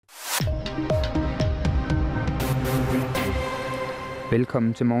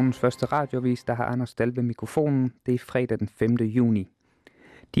Velkommen til morgens første radioavis, der har Anders Dahl ved mikrofonen. Det er fredag den 5. juni.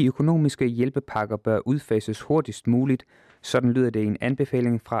 De økonomiske hjælpepakker bør udfases hurtigst muligt. Sådan lyder det i en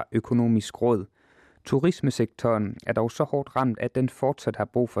anbefaling fra Økonomisk Råd. Turismesektoren er dog så hårdt ramt, at den fortsat har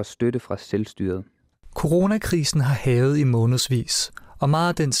brug for støtte fra selvstyret. Coronakrisen har hærget i månedsvis, og meget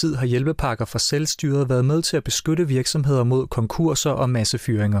af den tid har hjælpepakker fra selvstyret været med til at beskytte virksomheder mod konkurser og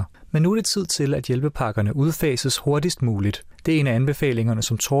massefyringer. Men nu er det tid til, at hjælpepakkerne udfases hurtigst muligt. Det er en af anbefalingerne,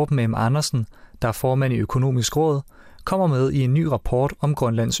 som Torben M. Andersen, der er formand i Økonomisk Råd, kommer med i en ny rapport om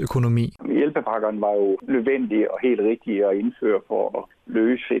Grønlands økonomi. Hjælpepakkerne var jo nødvendige og helt rigtige at indføre for at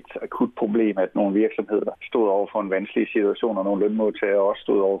løse et akut problem, at nogle virksomheder stod over for en vanskelig situation, og nogle lønmodtagere også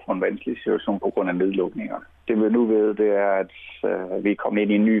stod over for en vanskelig situation på grund af nedlukningerne. Det vi nu ved, det er, at vi er kommet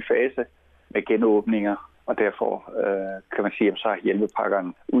ind i en ny fase med genåbninger, og derfor kan man sige, at så har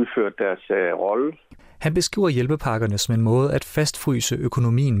hjælpepakkerne udført deres rolle. Han beskriver hjælpepakkerne som en måde at fastfryse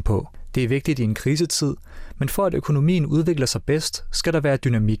økonomien på. Det er vigtigt i en krisetid, men for at økonomien udvikler sig bedst, skal der være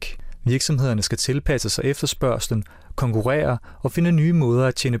dynamik. Virksomhederne skal tilpasse sig efterspørgslen, konkurrere og finde nye måder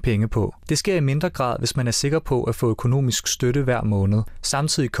at tjene penge på. Det sker i mindre grad, hvis man er sikker på at få økonomisk støtte hver måned.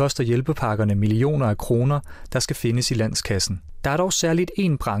 Samtidig koster hjælpepakkerne millioner af kroner, der skal findes i landskassen. Der er dog særligt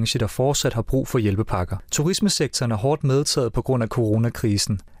én branche, der fortsat har brug for hjælpepakker. Turismesektoren er hårdt medtaget på grund af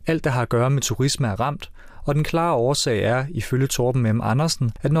coronakrisen. Alt, der har at gøre med turisme, er ramt, og den klare årsag er, ifølge Torben M.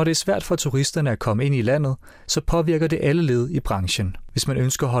 Andersen, at når det er svært for turisterne at komme ind i landet, så påvirker det alle led i branchen. Hvis man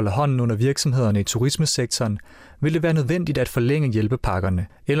ønsker at holde hånden under virksomhederne i turismesektoren, vil det være nødvendigt at forlænge hjælpepakkerne.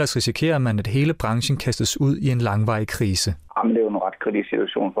 Ellers risikerer man, at hele branchen kastes ud i en langvarig krise. Jamen, det er jo en ret kritisk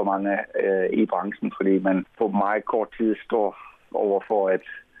situation for mange i branchen, fordi man på meget kort tid står over for, at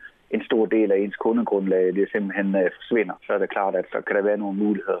en stor del af ens kundegrundlag det simpelthen forsvinder. Så er det klart, at så kan der være nogle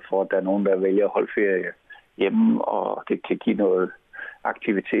muligheder for, at der er nogen, der vælger at holde ferie hjemme, og det kan give noget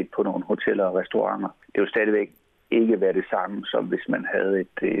aktivitet på nogle hoteller og restauranter. Det er jo stadigvæk ikke være det samme, som hvis man havde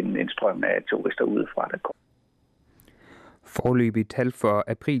en strøm af turister udefra, der kom. Foreløbige tal for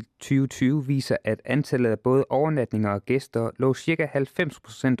april 2020 viser, at antallet af både overnatninger og gæster lå ca.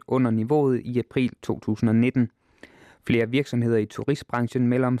 90% under niveauet i april 2019. Flere virksomheder i turistbranchen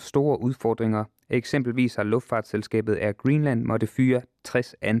melder om store udfordringer. Eksempelvis har luftfartsselskabet Air Greenland måtte fyre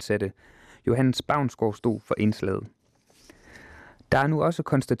 60 ansatte. Johannes Bavnsgaard stod for indslaget. Der er nu også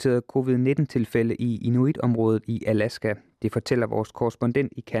konstateret covid-19-tilfælde i Inuit-området i Alaska. Det fortæller vores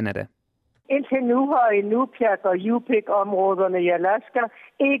korrespondent i Canada. Indtil nu har Inupiaq og Yupik-områderne i Alaska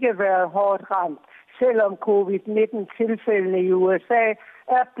ikke været hårdt ramt, selvom covid-19-tilfældene i USA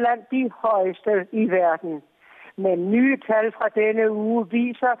er blandt de højeste i verden. Men nye tal fra denne uge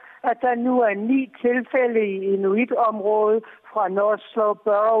viser, at der nu er 9 tilfælde i Inuit-området fra North Slope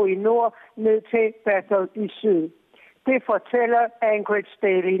Borough i nord ned til Bethel i syd. Det fortæller Anchorage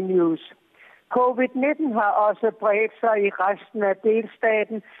Daily News. Covid-19 har også bredt sig i resten af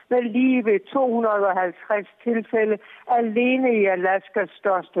delstaten med lige ved 250 tilfælde alene i Alaskas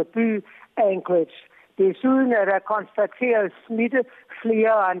største by, Anchorage. Desuden er der konstateret smitte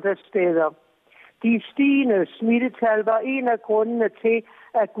flere andre steder. De stigende smittetal var en af grundene til,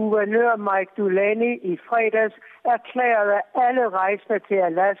 at guvernør Mike Dulaney i fredags erklærede, at alle rejsende til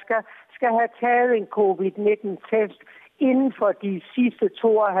Alaska skal have taget en covid-19-test inden for de sidste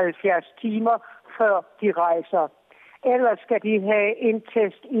 72 timer, før de rejser. Ellers skal de have en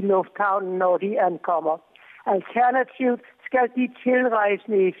test i lufthavnen, når de ankommer. Alternativt skal de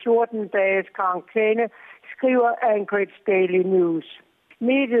tilrejsende i 14 dages karantæne, skriver Anchorage Daily News.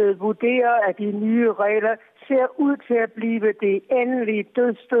 Mediet vurderer, at de nye regler ser ud til at blive det endelige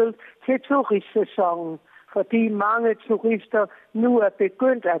dødsstød til turistsæsonen, fordi mange turister nu er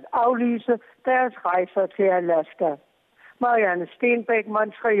begyndt at aflyse deres rejser til Alaska. Marianne Stenbæk,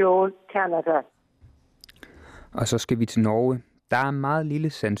 Montreal, Canada. Og så skal vi til Norge. Der er meget lille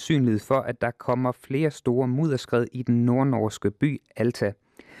sandsynlighed for, at der kommer flere store mudderskred i den nordnorske by Alta.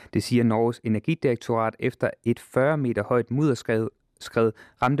 Det siger Norges energidirektorat efter et 40 meter højt mudderskred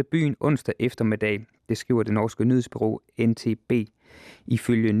ramte byen onsdag eftermiddag. Det skriver det norske nyhedsbureau NTB.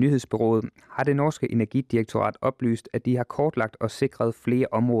 Ifølge nyhedsbureauet har det norske energidirektorat oplyst, at de har kortlagt og sikret flere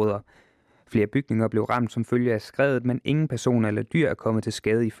områder. Flere bygninger blev ramt som følge af skredet, men ingen personer eller dyr er kommet til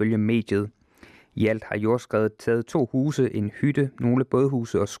skade ifølge mediet. I alt har jordskredet taget 2 huse, en hytte, nogle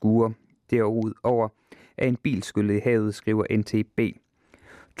bådhuse og skure. Derudover er en bil skyllet i havet, skriver NTB.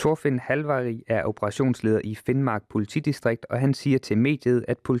 Torfinn Halvari er operationsleder i Finnmark politidistrikt, og han siger til mediet,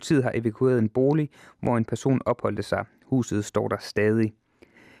 at politiet har evakueret en bolig, hvor en person opholdte sig. Huset står der stadig.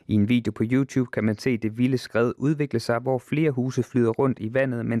 I en video på YouTube kan man se det vilde skred udvikle sig, hvor flere huse flyder rundt i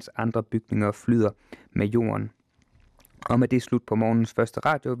vandet, mens andre bygninger flyder med jorden. Og med det slut på morgens første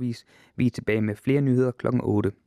radioavis. Vi er tilbage med flere nyheder klokken 8.